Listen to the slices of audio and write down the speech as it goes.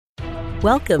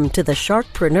Welcome to the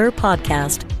Sharkpreneur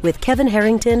Podcast with Kevin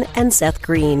Harrington and Seth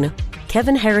Green.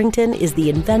 Kevin Harrington is the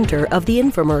inventor of the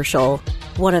infomercial,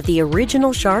 one of the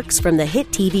original sharks from the hit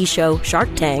TV show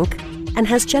Shark Tank, and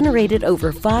has generated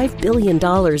over $5 billion in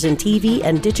TV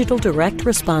and digital direct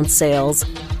response sales.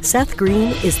 Seth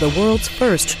Green is the world's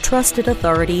first trusted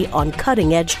authority on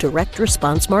cutting-edge direct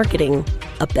response marketing,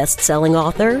 a best-selling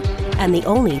author, and the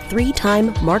only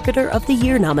 3-time Marketer of the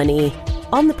Year nominee.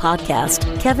 On the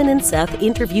podcast, Kevin and Seth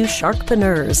interview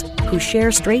sharkpreneurs who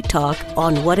share straight talk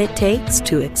on what it takes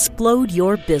to explode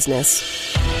your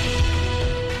business.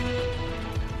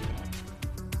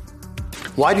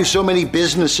 Why do so many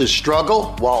businesses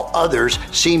struggle while others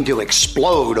seem to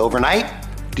explode overnight?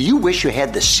 Do you wish you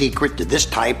had the secret to this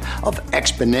type of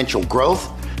exponential growth?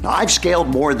 Now, I've scaled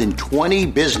more than 20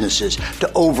 businesses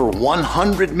to over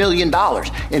 $100 million,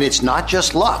 and it's not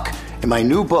just luck. In my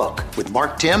new book with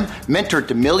Mark Timm, Mentor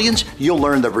to Millions, you'll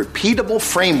learn the repeatable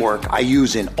framework I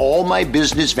use in all my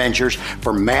business ventures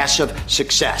for massive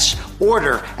success.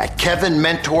 Order at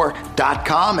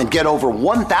kevinmentor.com and get over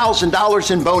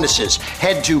 $1,000 in bonuses.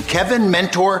 Head to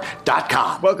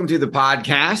kevinmentor.com. Welcome to the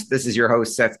podcast. This is your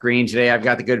host, Seth Green. Today, I've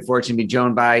got the good fortune to be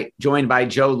joined by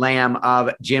Joe Lamb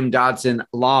of Jim Dodson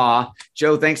Law.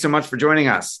 Joe, thanks so much for joining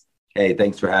us. Hey,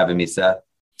 thanks for having me, Seth.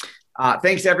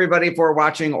 Thanks everybody for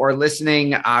watching or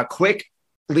listening. Quick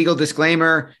legal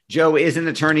disclaimer. Joe is an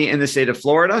attorney in the state of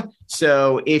Florida.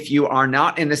 So if you are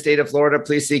not in the state of Florida,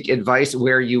 please seek advice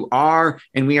where you are.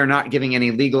 And we are not giving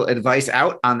any legal advice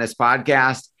out on this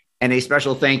podcast. And a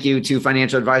special thank you to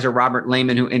financial advisor Robert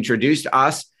Lehman, who introduced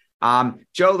us.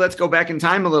 Joe, let's go back in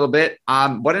time a little bit.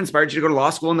 What inspired you to go to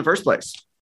law school in the first place?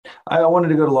 I wanted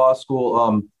to go to law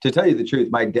school. To tell you the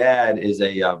truth, my dad is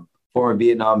a former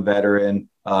Vietnam veteran.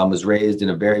 Was raised in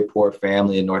a very poor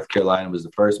family in North Carolina, was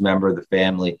the first member of the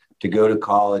family to go to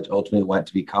college, ultimately went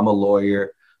to become a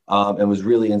lawyer, and was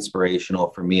really inspirational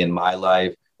for me in my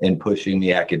life and pushing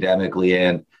me academically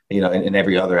and, in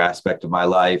every other aspect of my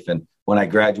life. And when I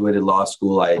graduated law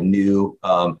school, I knew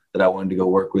that I wanted to go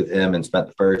work with him and spent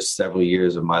the first several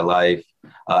years of my life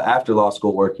after law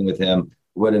school working with him.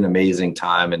 What an amazing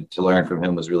time, and to learn from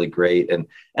him was really great. And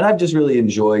I've just really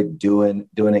enjoyed doing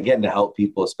it, getting to help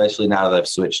people, especially now that I've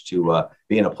switched to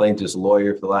being a plaintiff's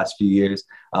lawyer for the last few years.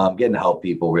 Getting to help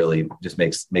people really just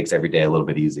makes every day a little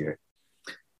bit easier.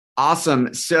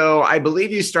 Awesome. So I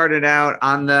believe you started out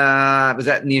on was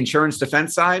that in the insurance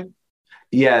defense side?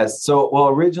 Yes. So,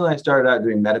 originally I started out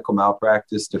doing medical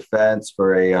malpractice defense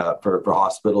for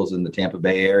hospitals in the Tampa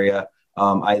Bay area.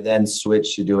 I then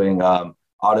switched to doing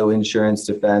auto insurance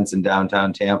defense in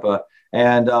downtown Tampa.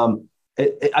 And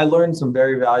I learned some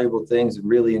very valuable things and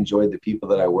really enjoyed the people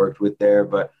that I worked with there.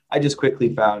 But I just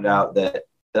quickly found out that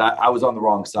I was on the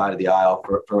wrong side of the aisle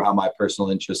for how my personal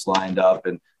interests lined up,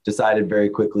 and decided very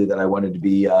quickly that I wanted to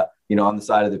be, on the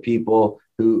side of the people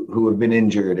who have been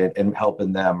injured and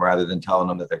helping them rather than telling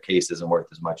them that their case isn't worth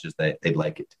as much as they'd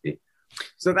like it to be.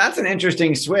 So that's an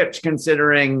interesting switch,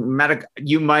 considering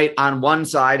you might on one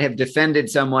side have defended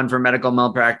someone for medical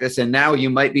malpractice, and now you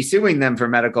might be suing them for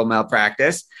medical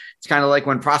malpractice. It's kind of like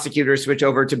when prosecutors switch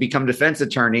over to become defense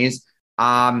attorneys.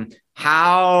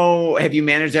 How have you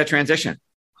managed that transition?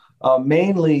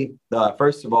 Mainly,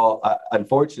 first of all,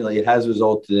 unfortunately, it has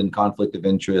resulted in conflict of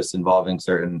interest involving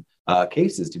certain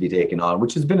cases to be taken on,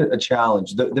 which has been a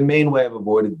challenge. The main way I've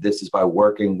avoided this is by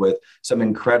working with some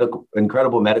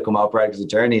incredible medical malpractice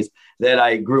attorneys that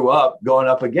I grew up going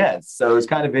up against. So it's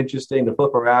kind of interesting to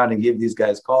flip around and give these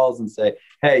guys calls and say,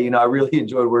 hey, I really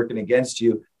enjoyed working against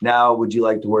you. Now, would you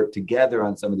like to work together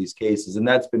on some of these cases? And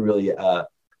that's been really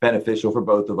beneficial for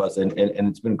both of us. And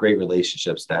it's been great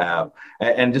relationships to have.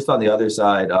 And just on the other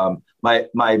side,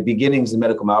 my beginnings in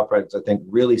medical malpractice, I think,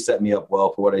 really set me up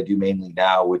well for what I do mainly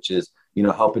now, which is,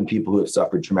 helping people who have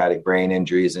suffered traumatic brain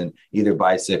injuries in either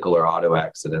bicycle or auto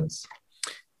accidents.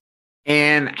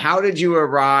 And how did you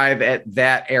arrive at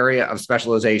that area of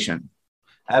specialization?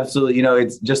 Absolutely.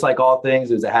 It's just like all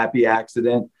things, it was a happy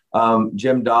accident.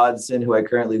 Jim Dodson, who I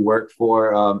currently work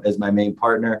for as my main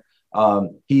partner,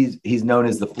 he's known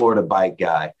as the Florida bike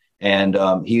guy, and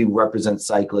he represents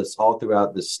cyclists all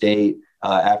throughout the state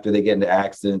after they get into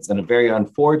accidents. And very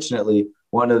unfortunately,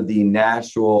 one of the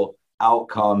natural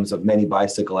outcomes of many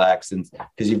bicycle accidents,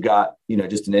 because you've got,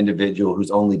 just an individual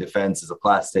whose only defense is a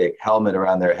plastic helmet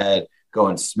around their head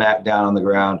going smack down on the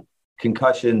ground,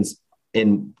 concussions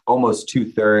in almost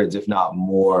 2/3, if not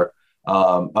more,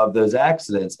 of those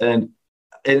accidents. And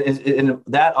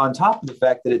that on top of the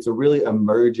fact that it's a really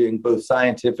emerging, both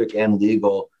scientific and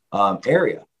legal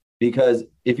area, because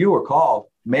if you recall,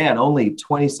 only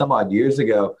 20 some odd years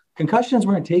ago, concussions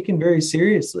weren't taken very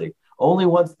seriously. Only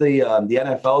once the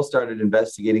NFL started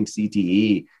investigating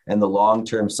CTE and the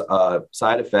long-term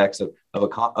side effects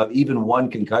of even one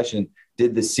concussion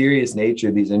did the serious nature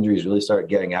of these injuries really start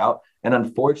getting out. And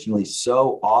unfortunately,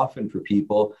 so often for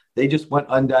people, they just went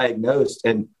undiagnosed.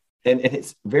 And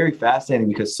it's very fascinating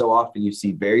because so often you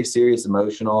see very serious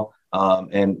emotional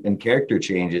and character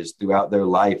changes throughout their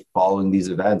life following these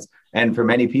events. And for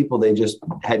many people, they just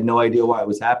had no idea why it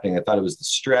was happening. I thought it was the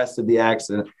stress of the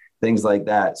accident, things like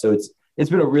that. So it's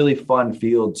been a really fun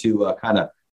field to kind of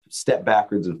step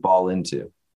backwards and fall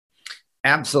into.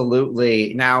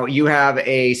 Absolutely. Now, you have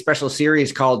a special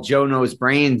series called Joe Knows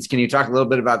Brains. Can you talk a little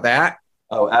bit about that?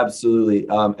 Oh, absolutely.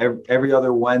 Every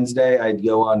other Wednesday, I'd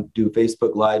go on, do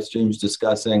Facebook live streams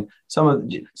discussing some of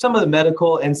the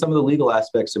medical and some of the legal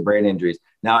aspects of brain injuries.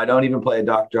 Now, I don't even play a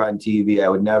doctor on TV. I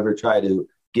would never try to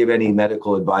give any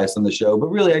medical advice on the show, but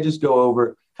really, I just go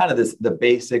over kind of the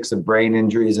basics of brain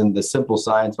injuries and the simple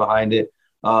science behind it.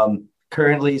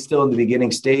 Currently, still in the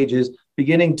beginning stages,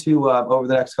 beginning to over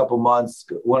the next couple months,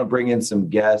 want to bring in some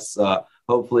guests.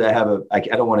 Hopefully I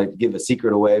don't want to give a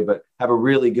secret away, but have a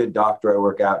really good doctor I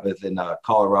work out with in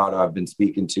Colorado. I've been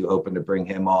speaking to, hoping to bring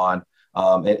him on.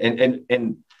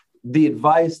 And the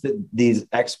advice that these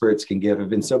experts can give have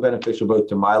been so beneficial both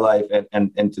to my life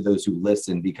and to those who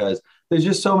listen, because there's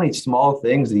just so many small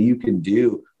things that you can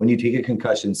do when you take a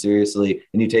concussion seriously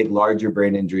and you take larger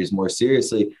brain injuries more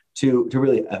seriously to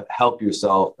really help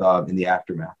yourself in the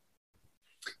aftermath.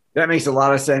 That makes a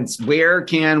lot of sense. Where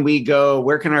can we go?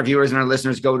 Where can our viewers and our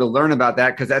listeners go to learn about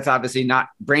that? Because that's obviously not,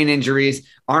 brain injuries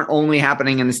aren't only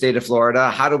happening in the state of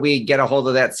Florida. How do we get a hold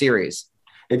of that series?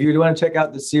 If you want to check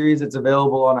out the series, it's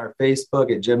available on our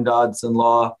Facebook at Jim Dodson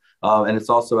Law. And it's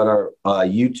also at our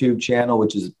YouTube channel,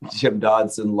 which is Jim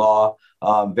Dodson Law.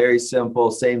 Very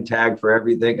simple, same tag for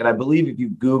everything. And I believe if you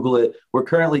Google it, we're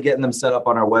currently getting them set up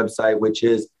on our website, which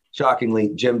is shockingly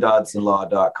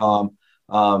jimdodsonlaw.com.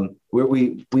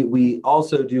 We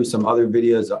also do some other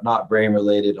videos, not brain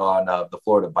related, on the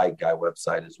Florida Bike Guy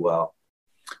website as well.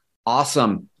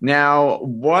 Awesome. Now,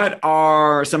 what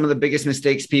are some of the biggest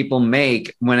mistakes people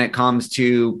make when it comes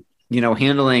to,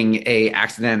 handling a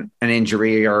accident, an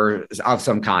injury, or of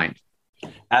some kind?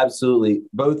 Absolutely.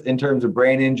 Both in terms of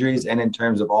brain injuries and in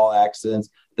terms of all accidents,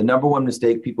 the number one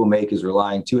mistake people make is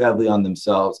relying too heavily on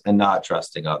themselves and not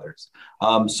trusting others.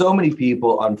 So many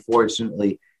people,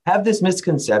 unfortunately, have this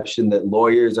misconception that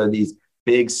lawyers are these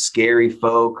big, scary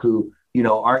folk who,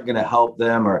 aren't going to help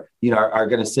them or, are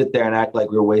going to sit there and act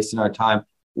like we're wasting our time.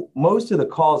 Most of the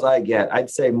calls I get, I'd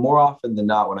say more often than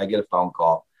not, when I get a phone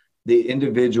call, the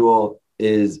individual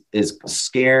is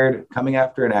scared coming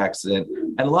after an accident.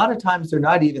 And a lot of times they're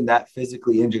not even that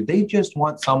physically injured. They just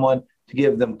want someone to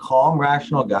give them calm,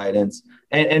 rational guidance.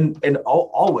 And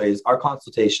always our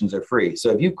consultations are free.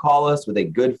 So if you call us with a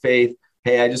good faith,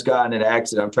 hey, I just got in an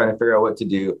accident, I'm trying to figure out what to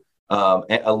do,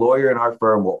 a lawyer in our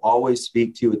firm will always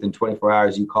speak to you within 24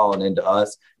 hours, you calling into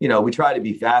us. We try to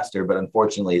be faster, but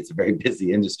unfortunately it's a very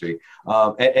busy industry,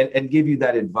 and give you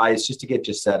that advice just to get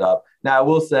you set up. Now, I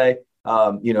will say,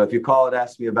 if you call and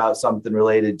ask me about something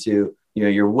related to,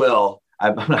 your will,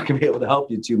 I'm not going to be able to help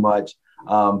you too much.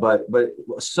 But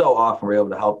so often we're able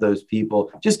to help those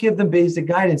people, just give them basic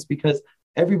guidance, because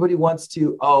everybody wants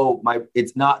to,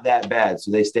 it's not that bad.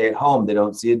 So they stay at home. They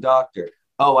don't see a doctor.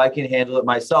 Oh, I can handle it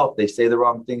myself. They say the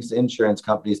wrong things to insurance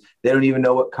companies. They don't even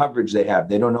know what coverage they have.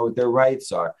 They don't know what their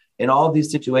rights are. In all of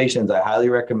these situations, I highly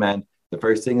recommend the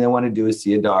first thing they want to do is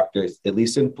see a doctor. At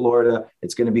least in Florida,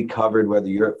 it's going to be covered whether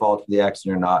you're at fault for the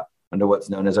accident or not under what's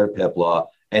known as our PIP law.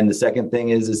 And the second thing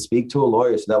is speak to a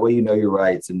lawyer. So that way you know your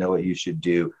rights and know what you should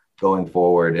do going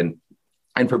forward.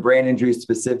 And for brain injuries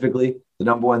specifically, the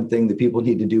number one thing that people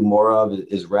need to do more of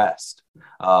is rest.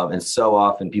 And so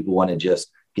often people want to just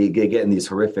get in these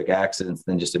horrific accidents,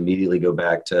 then just immediately go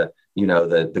back to,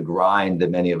 the grind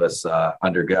that many of us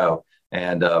undergo.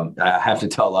 And I have to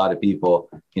tell a lot of people,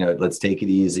 let's take it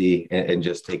easy and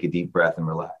just take a deep breath and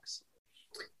relax.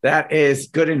 That is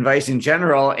good advice in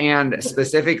general. And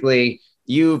specifically,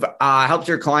 you've helped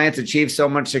your clients achieve so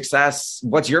much success.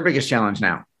 What's your biggest challenge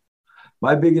now?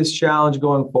 My biggest challenge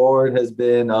going forward has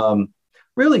been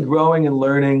really growing and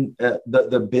learning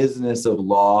the business of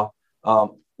law.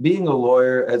 Being a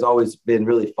lawyer has always been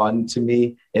really fun to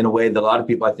me in a way that a lot of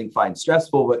people, I think, find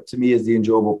stressful, but to me is the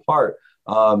enjoyable part.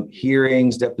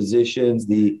 Hearings, depositions,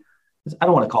 I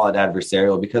don't want to call it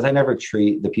adversarial, because I never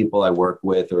treat the people I work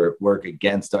with or work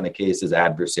against on a case as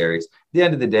adversaries. At the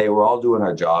end of the day, we're all doing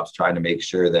our jobs, trying to make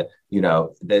sure that,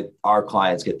 that our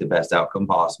clients get the best outcome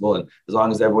possible. And as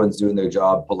long as everyone's doing their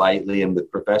job politely and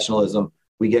with professionalism,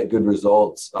 we get good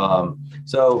results.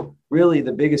 So really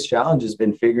the biggest challenge has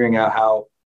been figuring out how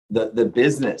the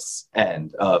business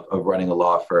end of running a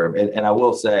law firm. And I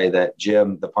will say that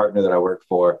Jim, the partner that I work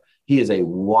for, he is a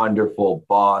wonderful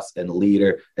boss and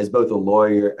leader as both a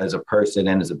lawyer, as a person,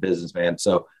 and as a businessman.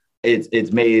 So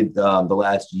it's made the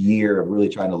last year of really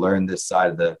trying to learn this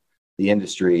side of the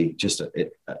industry just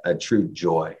a true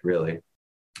joy, really.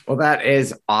 Well, that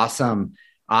is awesome.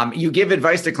 You give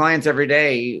advice to clients every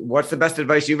day. What's the best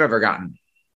advice you've ever gotten?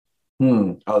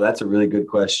 Oh, that's a really good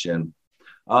question.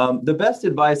 The best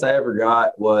advice I ever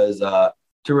got was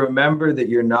to remember that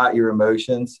you're not your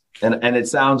emotions. And it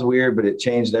sounds weird, but it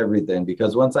changed everything,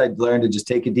 because once I learned to just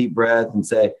take a deep breath and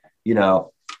say,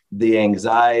 the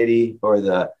anxiety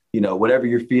or whatever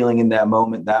you're feeling in that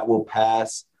moment, that will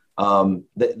pass.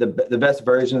 The best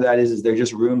version of that is they're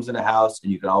just rooms in a house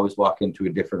and you can always walk into a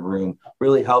different room.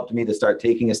 Really helped me to start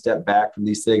taking a step back from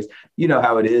these things. You know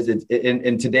how it is.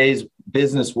 In today's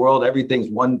business world, everything's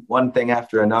one thing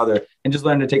after another, and just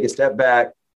learn to take a step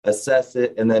back, assess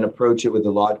it, and then approach it with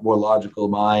a lot more logical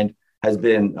mind has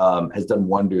done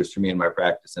wonders for me in my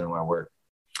practice and in my work.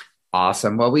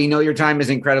 Awesome. Well, we know your time is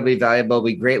incredibly valuable.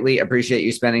 We greatly appreciate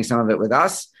you spending some of it with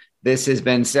us. This has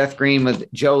been Seth Green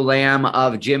with Joe Lamb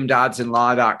of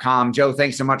JimDodsonLaw.com. Joe,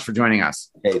 thanks so much for joining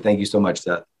us. Hey, thank you so much,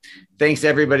 Seth. Thanks,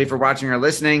 everybody, for watching or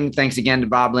listening. Thanks again to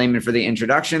Bob Lehman for the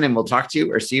introduction, and we'll talk to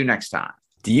you or see you next time.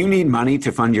 Do you need money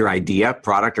to fund your idea,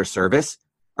 product, or service?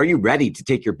 Are you ready to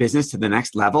take your business to the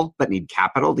next level but need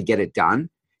capital to get it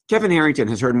done? Kevin Harrington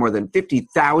has heard more than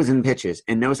 50,000 pitches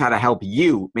and knows how to help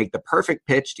you make the perfect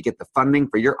pitch to get the funding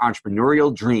for your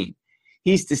entrepreneurial dream.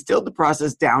 He's distilled the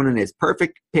process down in his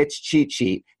perfect pitch cheat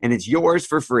sheet, and it's yours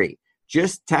for free.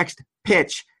 Just text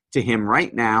PITCH to him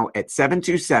right now at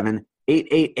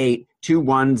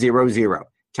 727-888-2100.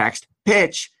 Text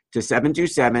PITCH to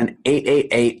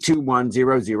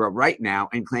 727-888-2100 right now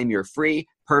and claim your free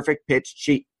perfect pitch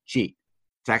cheat sheet.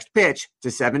 Text PITCH to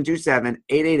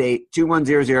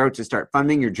 727-888-2100 to start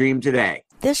funding your dream today.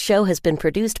 This show has been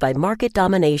produced by Market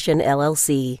Domination,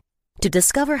 LLC. To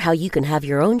discover how you can have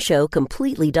your own show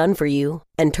completely done for you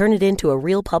and turn it into a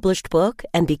real published book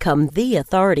and become the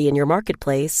authority in your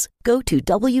marketplace, go to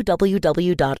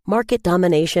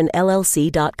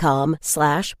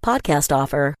www.marketdominationllc.com/podcast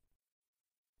offer.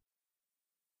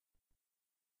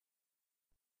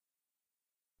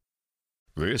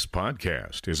 This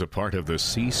podcast is a part of the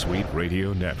C-Suite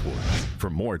Radio Network. For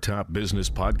more top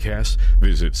business podcasts,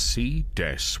 visit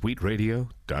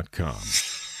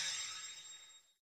c-suiteradio.com.